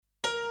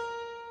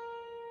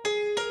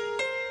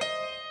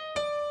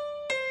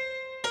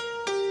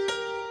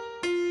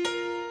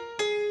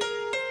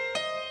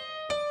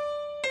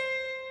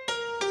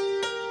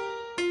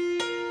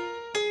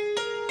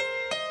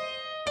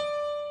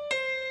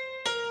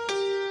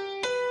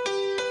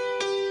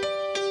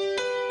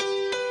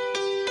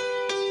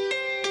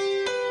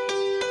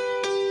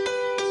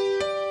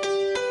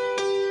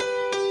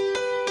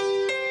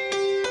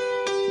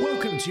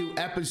to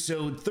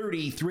episode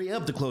 33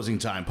 of the Closing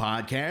Time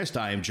Podcast.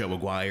 I am Joe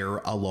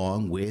McGuire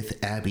along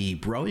with Abby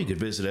Bro. You can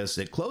visit us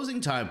at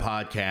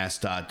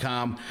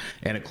closingtimepodcast.com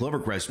and at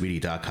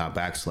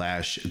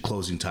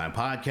clovercrestmedia.com/Closing Time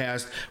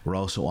Podcast. We're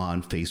also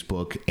on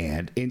Facebook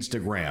and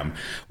Instagram.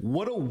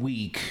 What a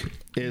week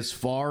as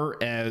far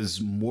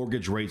as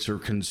mortgage rates are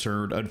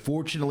concerned.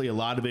 Unfortunately, a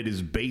lot of it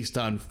is based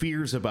on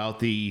fears about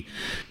the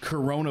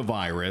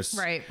coronavirus.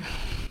 Right.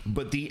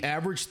 But the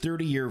average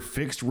 30-year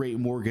fixed rate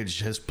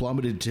mortgage has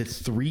plummeted to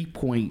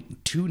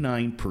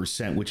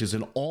 3.29%, which is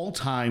an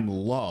all-time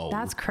low.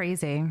 That's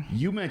crazy.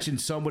 You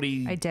mentioned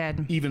somebody I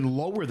did. even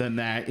lower than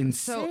that.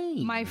 Insane.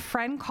 So my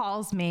friend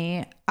calls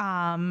me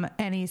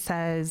and he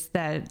says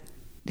that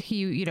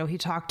he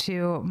talked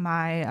to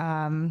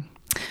my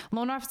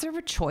loan officer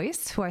of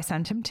choice, who I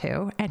sent him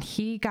to, and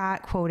he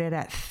got quoted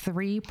at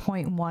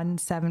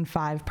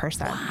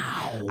 3.175%.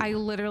 Wow. I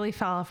literally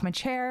fell off my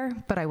chair,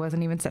 but I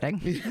wasn't even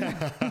sitting.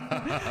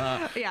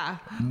 Yeah.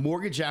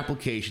 Mortgage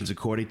applications,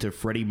 according to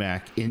Freddie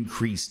Mac,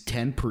 increased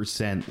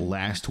 10%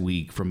 last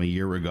week from a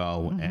year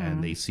ago,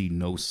 and they see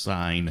no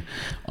sign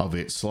of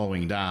it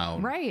slowing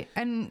down. Right.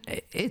 And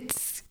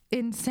it's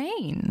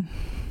insane.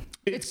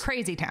 It's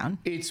crazy town.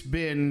 It's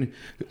been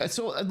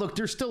so. Look,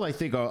 there's still, I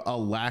think, a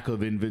lack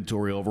of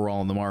inventory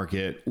overall in the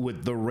market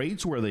with the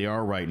rates where they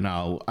are right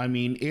now. I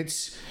mean,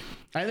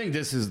 I think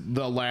this is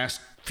the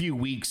last few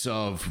weeks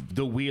of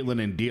the wheeling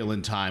and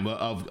dealing time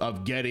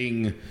of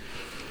getting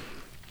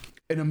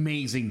an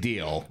amazing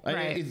deal.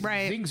 Right.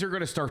 Things are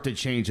going to start to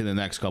change in the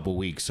next couple of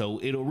weeks, so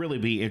it'll really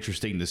be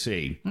interesting to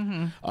see.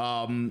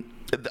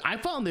 I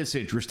found this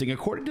interesting.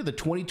 According to the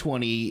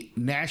 2020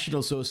 National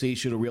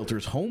Association of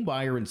Realtors Home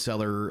Buyer and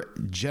Seller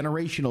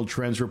Generational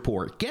Trends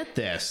Report, get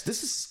this.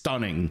 This is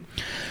stunning.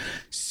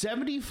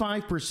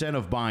 75%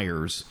 of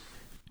buyers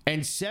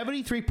and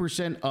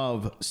 73%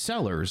 of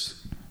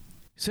sellers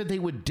said they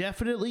would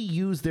definitely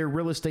use their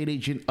real estate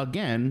agent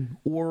again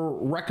or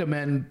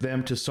recommend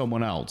them to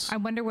someone else. I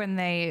wonder when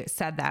they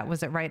said that.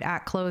 Was it right at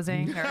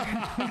closing? Or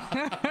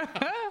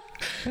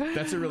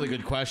That's a really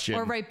good question.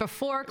 Or right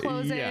before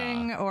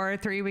closing or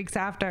 3 weeks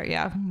after.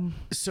 Yeah.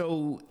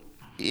 So,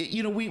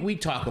 we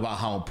talk about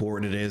how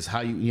important it is,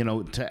 how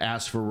to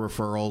ask for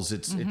referrals.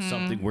 It's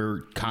something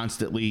we're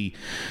constantly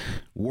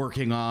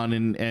working on.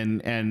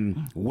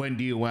 And when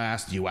do you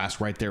ask? Do you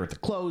ask right there at the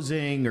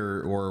closing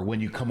or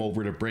when you come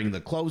over to bring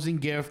the closing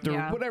gift or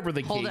whatever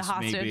the case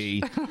may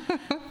be?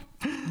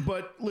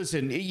 But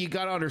listen, you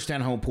got to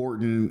understand how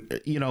important,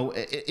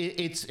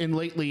 it's, and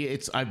lately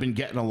I've been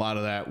getting a lot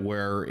of that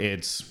where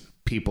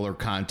people are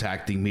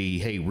contacting me,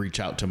 hey,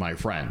 reach out to my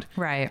friend.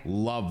 Right.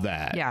 Love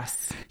that.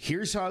 Yes.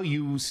 Here's how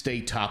you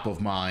stay top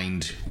of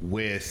mind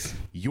with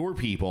your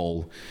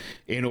people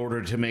in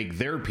order to make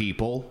their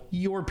people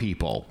your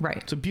people. Right.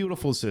 It's a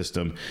beautiful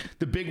system.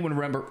 The big one,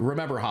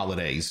 remember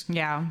holidays.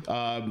 Yeah.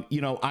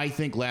 I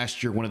think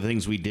last year, one of the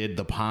things we did,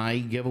 the pie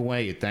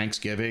giveaway at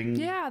Thanksgiving.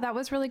 Yeah, that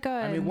was really good.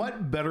 I mean,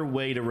 what better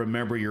way to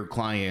remember your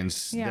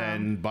clients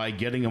than by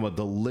getting them a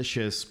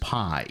delicious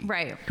pie?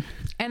 Right.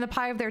 And the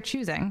pie of their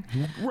choosing.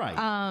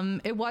 Right.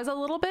 It was a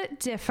little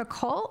bit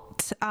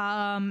difficult.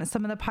 Some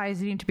of the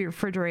pies need to be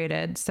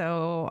refrigerated.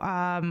 So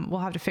we'll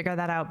have to figure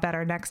that out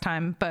better next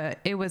time. But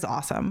it was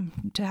awesome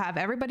to have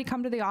everybody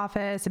come to the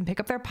office and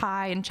pick up their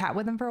pie and chat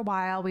with them for a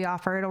while. We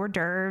offered hors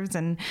d'oeuvres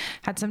and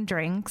had some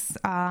drinks.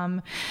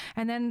 And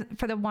then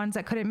for the ones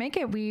that couldn't make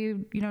it, we,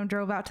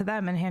 drove out to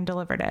them and hand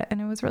delivered it. And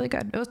it was really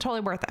good. It was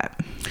totally worth it.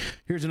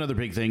 Here's another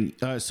big thing.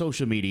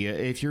 Social media.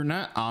 If you're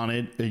not on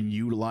it and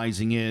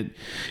utilizing it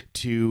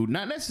to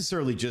not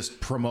necessarily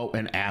just promote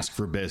and ask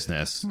for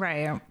business.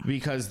 Right.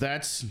 Because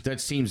that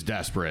seems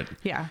desperate.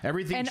 Yeah.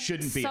 Everything and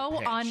shouldn't be so a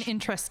pitch.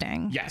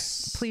 Uninteresting.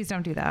 Yes. Please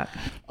don't do that.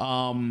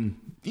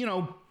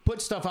 Put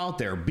stuff out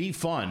there. Be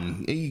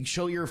fun.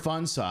 Show your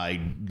fun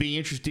side. Be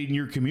interested in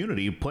your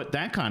community. Put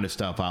that kind of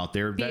stuff out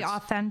there. Be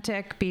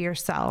authentic. Be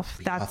yourself.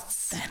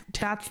 That's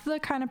the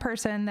kind of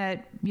person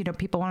that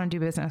people want to do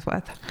business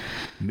with.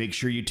 Make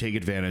sure you take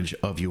advantage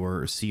of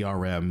your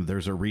CRM.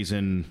 There's a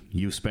reason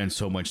you spend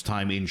so much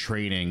time in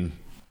training.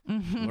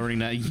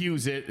 Learning how to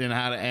use it and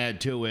how to add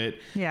to it.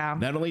 Yeah.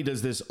 Not only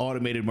does this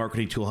automated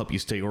marketing tool help you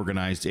stay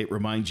organized, it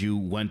reminds you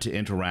when to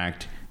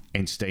interact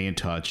and stay in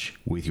touch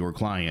with your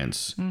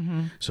clients.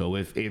 So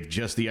if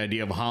just the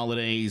idea of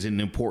holidays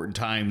and important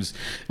times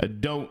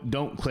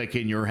don't click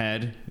in your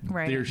head,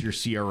 there's your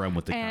CRM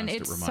with the constant reminder. And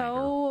it's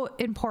so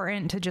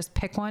important to just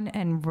pick one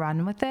and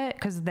run with it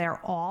because they're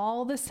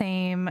all the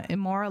same,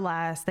 more or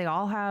less. They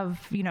all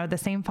have, the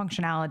same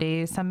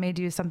functionality. Some may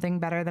do something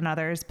better than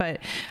others,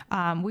 but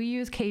we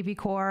use KV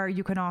Core.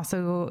 You can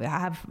also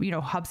have,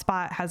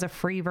 HubSpot has a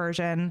free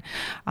version.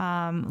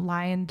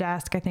 Lion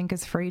Desk, I think,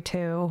 is free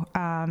too.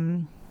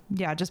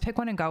 Yeah, just pick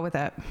one and go with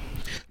it.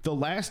 The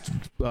last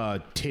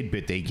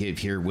tidbit they give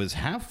here was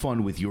have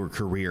fun with your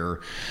career.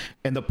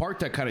 And the part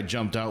that kind of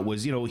jumped out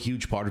was, a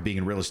huge part of being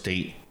in real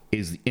estate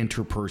is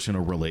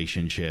interpersonal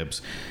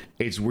relationships.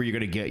 It's where you're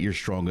going to get your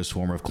strongest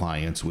form of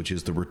clients, which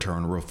is the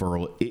return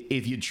referral.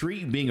 If you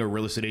treat being a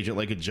real estate agent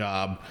like a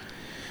job,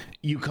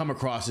 you come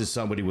across as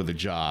somebody with a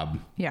job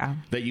Yeah.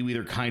 that you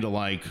either kind of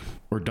like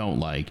or don't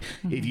like.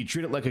 If you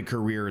treat it like a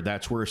career,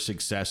 that's where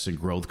success and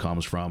growth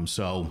comes from.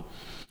 So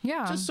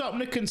Yeah. just something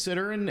to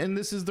consider. And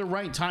this is the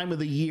right time of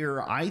the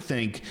year, I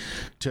think,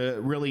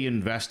 to really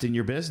invest in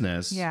your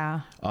business. Yeah.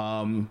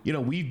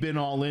 We've been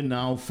all in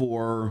now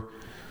for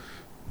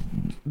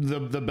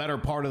the better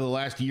part of the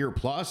last year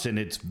plus, and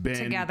it's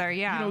been Together,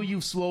 yeah.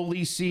 You've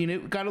slowly seen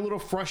it got a little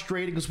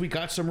frustrating because we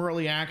got some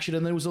early action,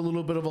 and there was a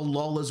little bit of a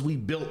lull as we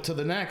built to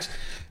the next,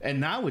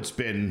 and now it's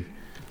been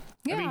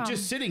I mean,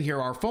 just sitting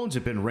here, our phones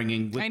have been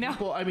ringing with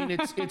people. I mean,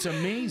 it's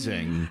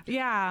amazing.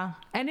 Yeah.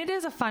 And it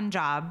is a fun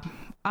job.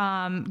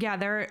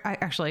 Yesterday,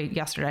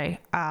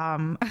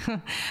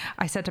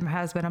 I said to my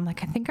husband, I'm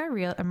like, I think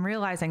I'm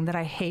realizing that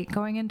I hate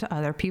going into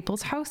other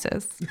people's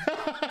houses.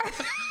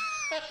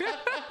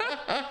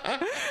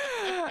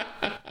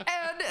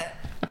 And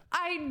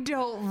I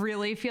don't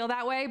really feel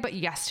that way, but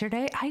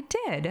yesterday I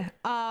did.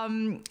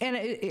 And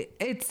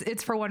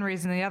it's for one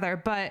reason or the other,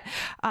 but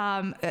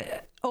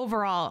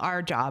overall,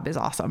 our job is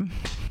awesome.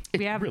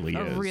 We have really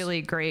a is.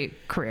 really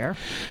great career.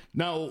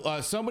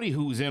 Now, somebody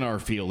who's in our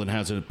field and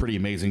has a pretty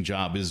amazing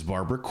job is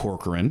Barbara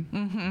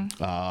Corcoran,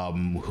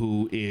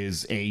 who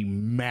is a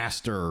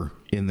master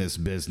in this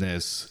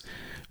business.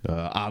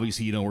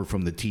 Obviously, you know her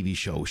from the TV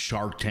show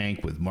Shark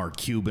Tank with Mark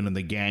Cuban and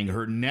the gang.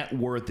 Her net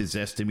worth is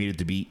estimated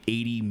to be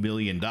 $80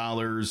 million.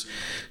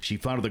 She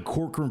founded the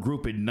Corcoran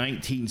Group in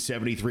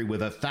 1973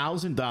 with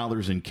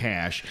 $1,000 in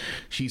cash.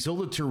 She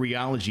sold it to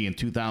Realogy in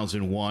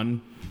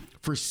 2001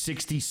 for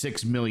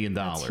 $66 million.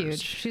 That's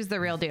huge. She's the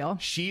real deal.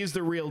 She is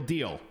the real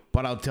deal.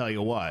 But I'll tell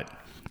you what,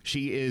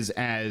 she is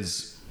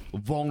as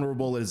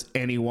vulnerable as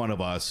any one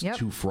of us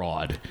to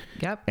fraud.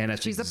 Yep. And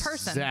that's She's a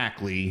person.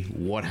 Exactly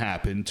what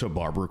happened to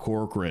Barbara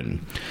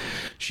Corcoran.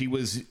 She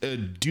was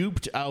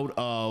duped out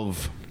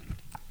of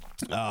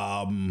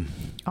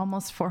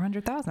almost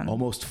 $400,000.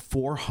 Almost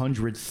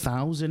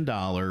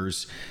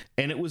 $400,000,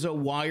 and it was a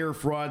wire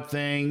fraud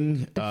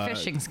thing. The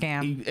phishing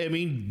scam. I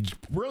mean,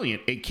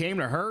 brilliant. It came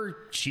to her.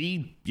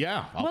 I'll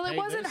it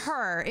wasn't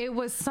her. It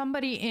was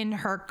somebody in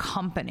her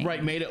company.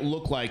 Right, made it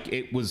look like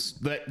it was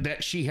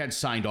that she had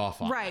signed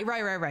off on.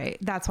 Right.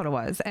 That's what it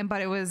was.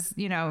 But it was,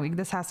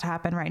 this has to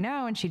happen right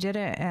now, and she did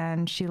it,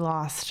 and she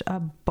lost a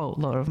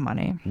boatload of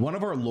money. One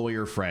of our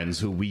lawyer friends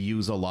who we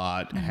use a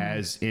lot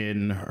has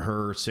in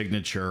her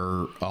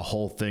signature a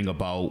whole thing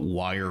about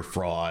wire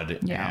fraud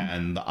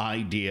and the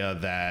idea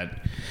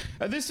that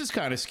this is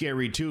kind of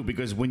scary too,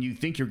 because when you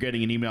think you're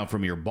getting an email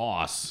from your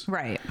boss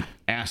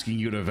asking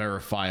you to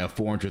verify a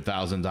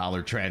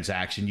 $400,000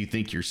 transaction, you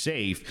think you're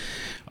safe.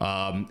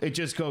 It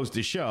just goes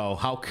to show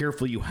how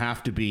careful you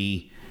have to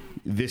be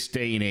this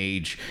day and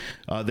age.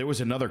 There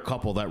was another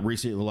couple that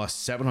recently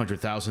lost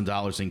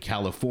 $700,000 in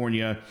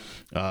California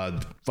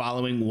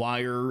following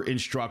wire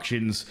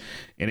instructions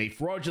in a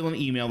fraudulent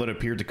email that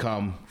appeared to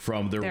come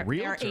from their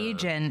realtor. Their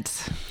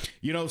agent.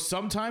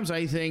 Sometimes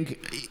I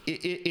think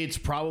it's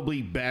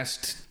probably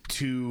best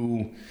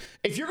to,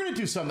 if you're going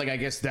to do something, I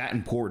guess, that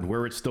important,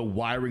 where it's the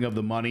wiring of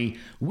the money,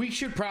 we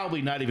should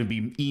probably not even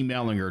be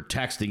emailing or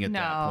texting at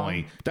that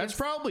point. That's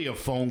probably a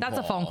phone call.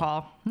 That's a phone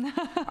call.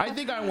 I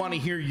think I want to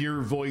hear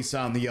your voice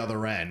on the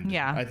other end.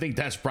 Yeah. I think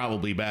that's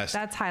probably best.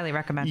 That's highly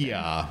recommended.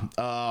 Yeah.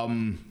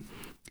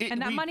 And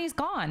that money's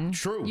gone.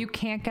 True. You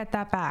can't get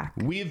that back.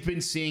 We've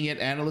been seeing it.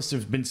 Analysts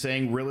have been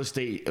saying real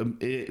estate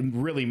it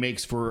really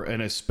makes for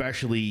an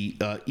especially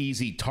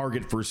easy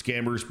target for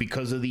scammers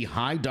because of the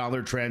high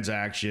dollar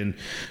transaction.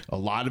 A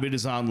lot of it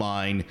is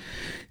online.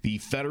 The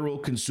Federal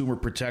Consumer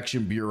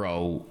Protection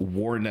Bureau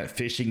warned that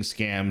phishing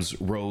scams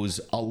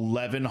rose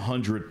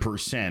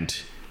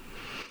 1,100%.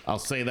 I'll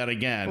say that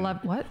again.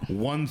 What?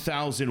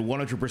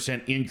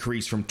 1,100%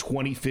 increase from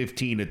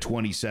 2015 to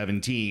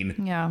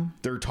 2017. Yeah.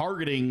 They're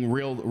targeting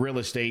real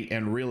estate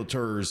and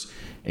realtors,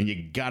 and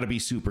you got to be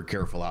super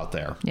careful out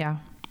there. Yeah.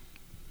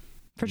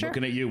 For sure.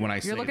 Looking at you when I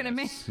say You're looking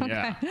this. at me?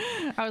 Okay.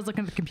 Yeah. I was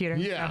looking at the computer.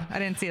 Yeah. So I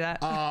didn't see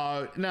that.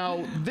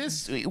 Now,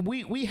 this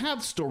we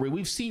have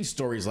we've seen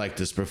stories like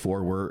this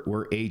before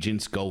where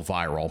agents go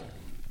viral.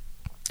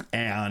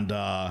 And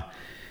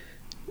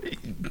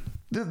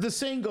the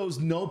saying goes,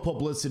 no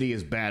publicity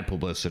is bad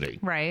publicity.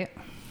 Right.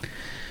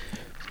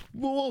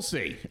 Well, we'll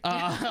see.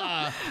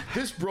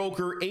 This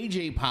broker,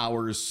 AJ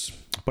Powers,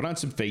 put on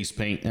some face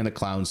paint and a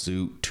clown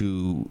suit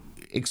to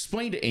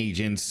explain to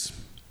agents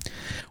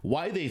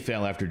why they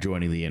fail after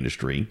joining the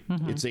industry.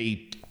 Mm-hmm. It's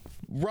a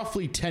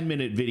roughly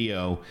 10-minute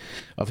video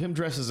of him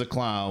dressed as a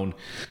clown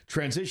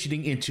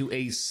transitioning into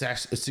a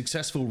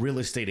successful real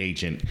estate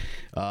agent.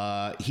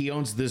 He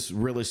owns this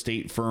real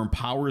estate firm,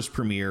 Powers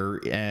Premier,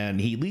 and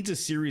he leads a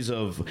series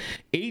of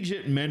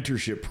agent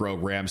mentorship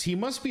programs. He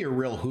must be a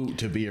real hoot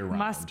to be around.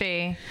 Must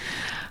be.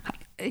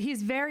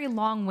 he's very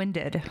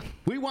long-winded.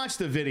 We watched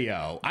the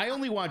video. I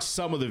only watched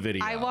some of the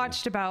video. I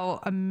watched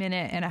about a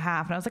minute and a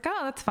half, and I was like, "Oh,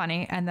 that's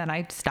funny," and then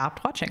I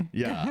stopped watching.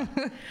 Yeah.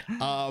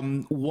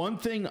 One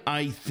thing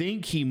I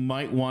think he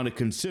might want to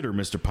consider,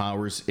 Mr.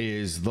 Powers,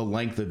 is the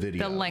length of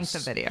video. The length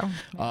of video.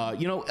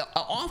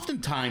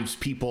 Oftentimes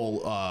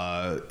people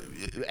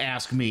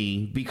ask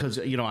me, because,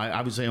 I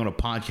obviously own a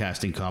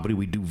podcasting company.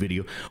 We do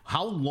video.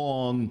 How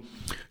long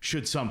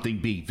should something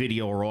be,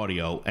 video or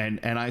audio? And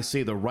I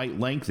say the right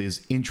length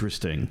is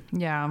interesting.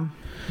 Yeah.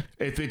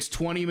 If it's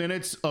 20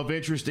 minutes of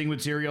interesting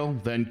material,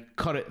 then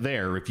cut it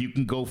there. If you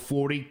can go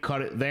 40,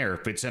 cut it there.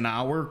 If it's an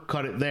hour,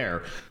 cut it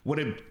there. When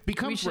it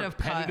becomes We should have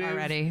repetitive, cut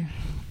already.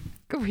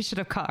 We should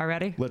have cut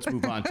already. Let's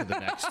move on to the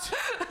next.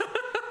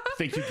 I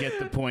think you get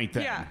the point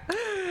then. Yeah.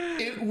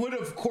 It would,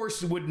 of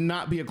course, would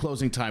not be a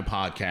closing time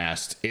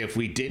podcast if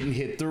we didn't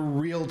hit the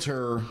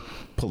realtor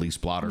police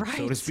blotter,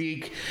 so to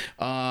speak.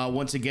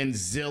 Once again,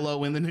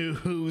 Zillow in the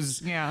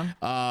news.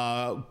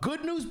 Yeah.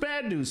 Good news,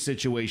 bad news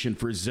situation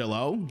for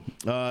Zillow.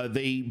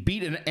 They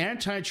beat an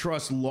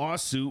antitrust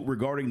lawsuit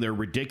regarding their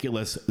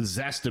ridiculous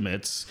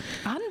Zestimates.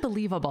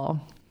 Unbelievable.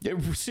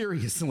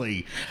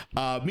 Seriously.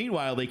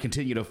 Meanwhile, they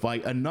continue to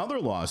fight another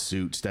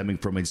lawsuit stemming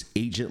from its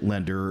agent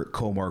lender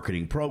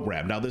co-marketing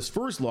program. Now, this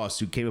first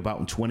lawsuit came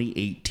about in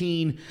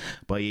 2018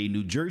 by a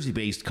New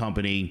Jersey-based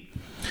company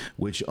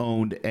which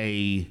owned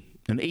an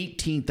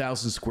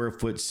 18,000 square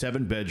foot,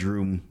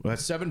 7-bedroom,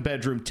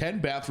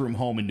 10-bathroom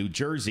home in New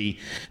Jersey.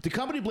 The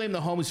company blamed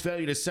the home's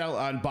failure to sell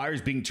on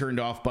buyers being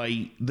turned off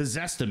by the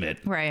Zestimate.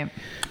 Right.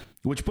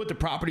 Which put the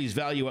property's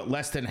value at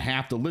less than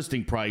half the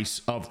listing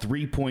price of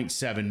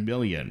 $3.7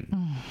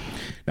 million.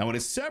 Now, in a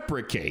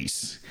separate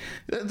case,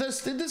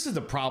 this is the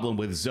problem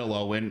with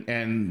Zillow,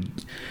 and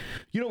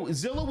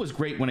Zillow was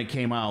great when it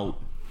came out.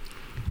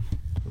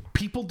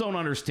 People don't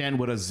understand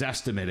what a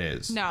Zestimate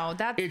is. No,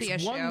 that's the issue.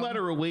 It's one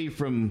letter away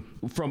from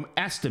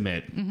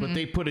estimate, but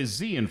they put a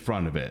Z in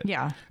front of it.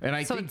 Yeah. And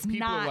I think it's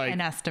people not are like,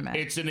 an estimate.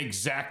 It's an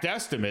exact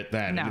estimate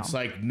then. No. And it's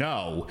like,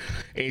 no,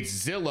 it's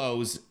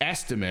Zillow's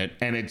estimate,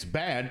 and it's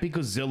bad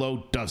because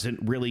Zillow doesn't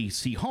really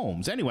see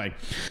homes. Anyway,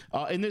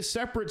 in this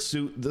separate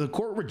suit, the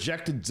court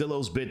rejected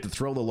Zillow's bid to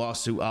throw the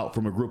lawsuit out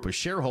from a group of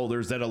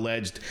shareholders that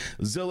alleged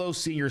Zillow's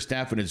senior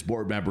staff and its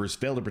board members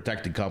failed to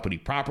protect the company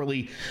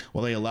properly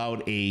while they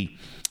allowed a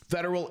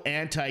federal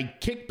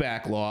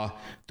anti-kickback law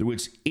through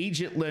its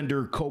agent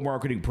lender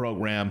co-marketing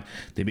program.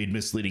 They made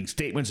misleading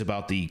statements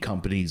about the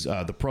company's,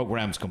 the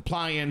program's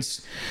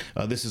compliance.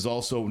 This is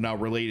also now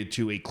related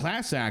to a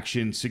class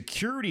action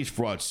securities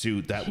fraud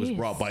suit that was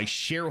brought by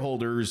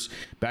shareholders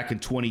back in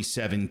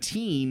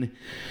 2017.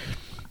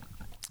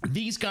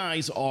 These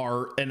guys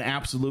are an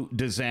absolute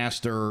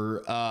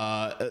disaster.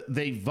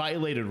 They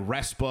violated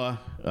RESPA.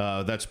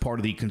 That's part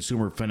of the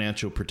Consumer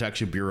Financial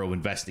Protection Bureau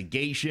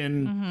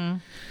investigation. Mm-hmm.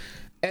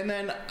 And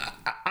then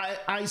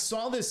I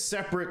saw this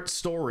separate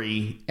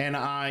story, and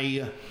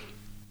I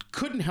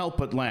couldn't help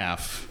but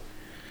laugh.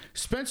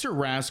 Spencer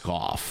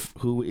Rascoff,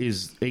 who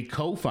is a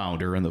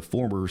co-founder and the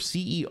former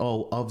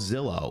CEO of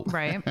Zillow.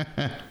 Right.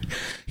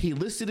 He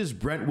listed his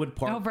Brentwood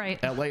Park,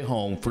 LA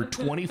home for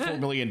 $24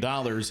 million.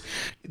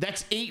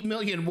 That's $8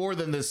 million more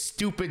than the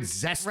stupid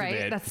Zestimate.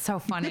 Right. That's so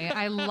funny.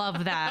 I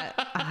love that.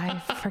 I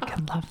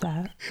freaking love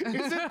that.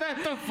 Isn't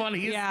that the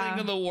funniest thing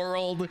in the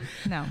world?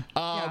 No.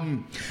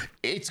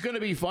 It's going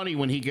to be funny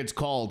when he gets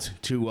called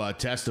to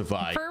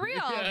testify. For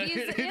real.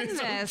 He's in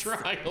this.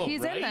 Trial,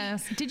 He's in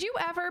this. Did you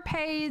ever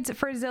pay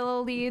for Zillow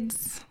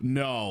leads?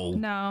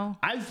 No.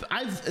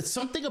 I've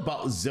something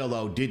about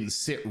Zillow didn't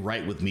sit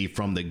right with me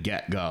from the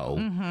get-go.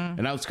 Mm-hmm.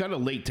 And I was kind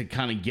of late to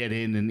kind of get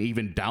in and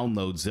even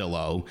download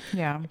Zillow.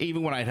 Yeah.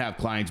 Even when I'd have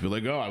clients be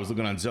like, oh, I was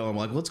looking on Zillow. I'm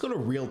like, let's go to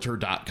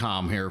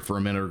realtor.com here for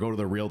a minute or go to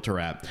the Realtor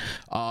app.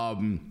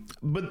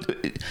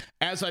 But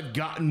as I've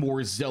gotten more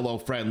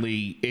Zillow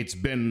friendly, it's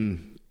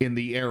been in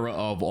the era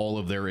of all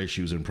of their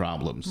issues and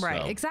problems.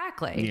 Right, so,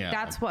 exactly. yeah.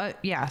 That's what,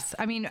 yes.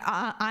 I mean,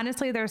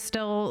 honestly, there's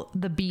still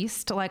the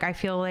beast. Like, I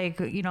feel like,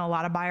 a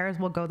lot of buyers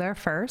will go there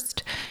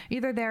first.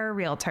 Either they're a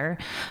realtor.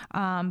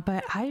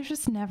 But I've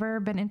just never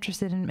been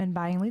interested in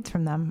buying leads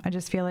from them. I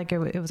just feel like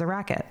it was a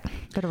racket.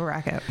 Bit of a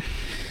racket.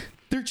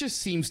 There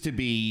just seems to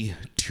be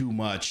too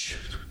much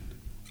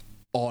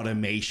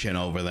automation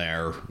over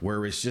there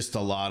where it's just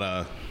a lot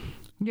of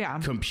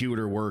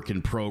computer work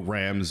and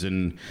programs,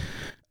 and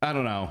I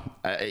don't know.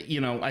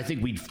 I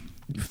think we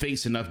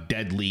face enough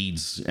dead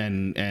leads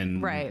and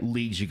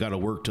leads you got to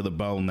work to the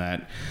bone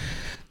that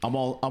I'm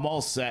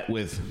all set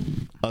with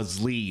a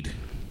lead.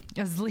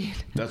 Lead.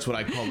 That's what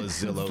I call a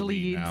Zillow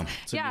lead now.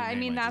 Yeah, I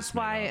mean, that's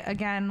why,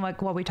 again,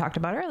 like what we talked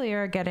about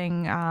earlier,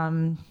 getting,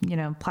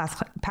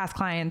 past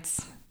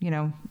clients,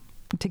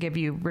 to give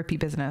you repeat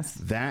business.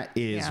 That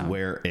is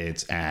where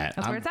it's at.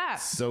 That's where it's at.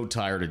 So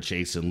tired of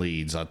chasing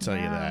leads, I'll tell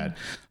you that.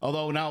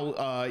 Although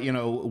now,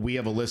 we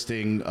have a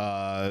listing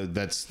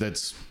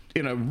that's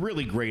in a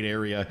really great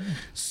area.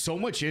 So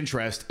much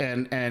interest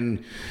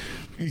and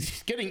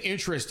getting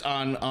interest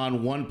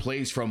on one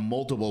place from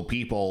multiple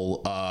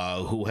people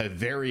who have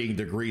varying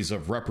degrees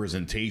of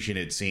representation,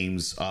 it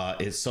seems,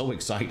 is so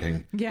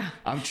exciting. Yeah.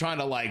 I'm trying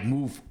to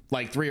move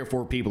 3 or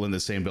 4 people in the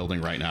same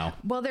building right now.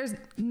 Well, there's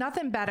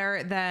nothing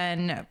better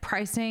than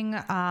pricing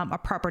a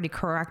property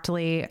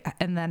correctly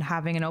and then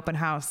having an open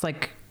house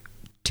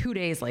 2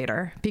 days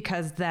later,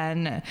 because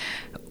then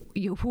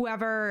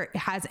whoever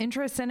has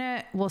interest in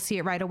it will see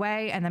it right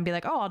away and then be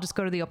like, oh, I'll just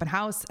go to the open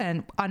house,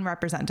 and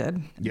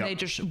unrepresented. Yep. They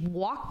just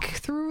walk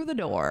through the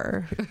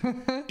door.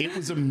 It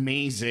was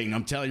amazing.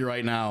 I'm telling you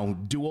right now,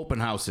 do open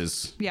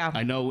houses. Yeah.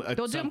 I know.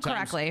 You'll do them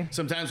correctly.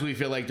 Sometimes we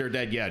feel like they're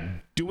dead. Yeah.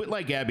 Do it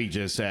like Abby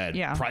just said.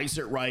 Yeah. Price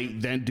it right,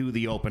 then do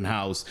the open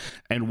house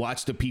and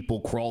watch the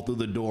people crawl through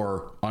the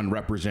door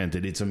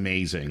unrepresented. It's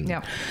amazing.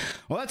 Yeah.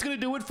 Well, that's going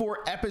to do it for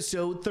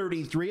episode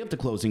 33 of the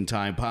Closing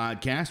Time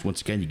Podcast.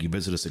 Once again, you can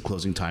visit us at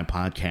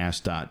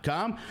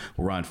closingtimepodcast.com.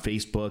 We're on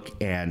Facebook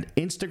and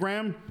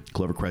Instagram,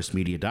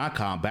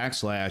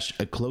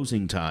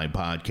 clovercrestmedia.com/Closing Time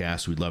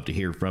Podcast. We'd love to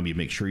hear from you.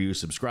 Make sure you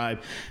subscribe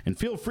and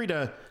feel free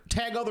to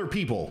tag other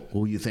people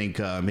who you think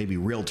maybe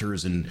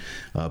realtors and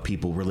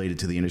people related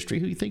to the industry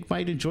who you think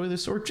might enjoy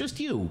this, or just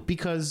you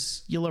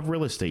because you love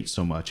real estate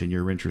so much and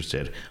you're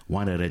interested.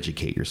 Why not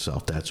educate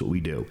yourself? That's what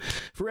we do.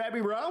 For Abby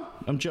Rowe,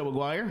 I'm Joe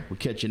McGuire. We'll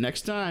catch you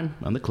next time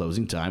on the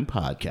Closing Time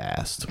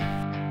Podcast.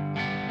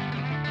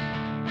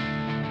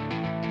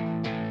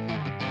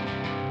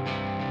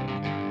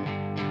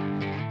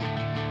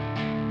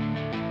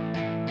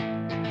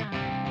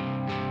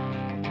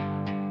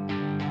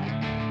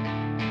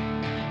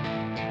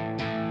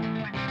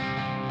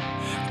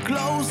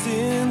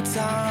 Closing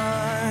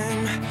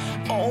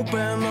time,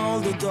 open all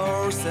the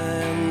doors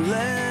and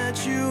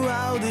let you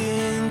out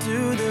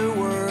into the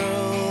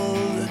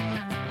world.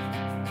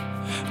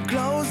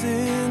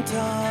 Closing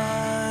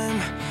time,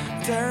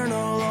 turn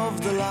all of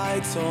the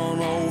lights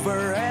on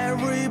over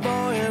every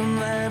boy and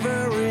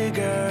every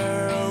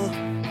girl.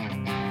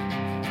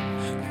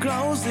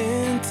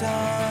 Closing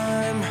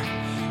time,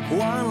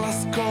 one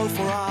last call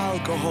for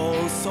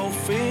alcohol, so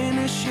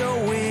finish your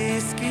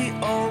whiskey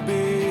or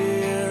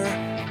beer.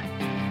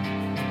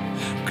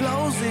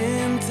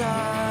 Closing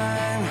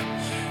time,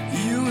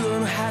 you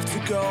don't have to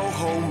go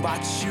home,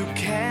 but you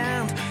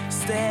can't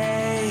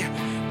stay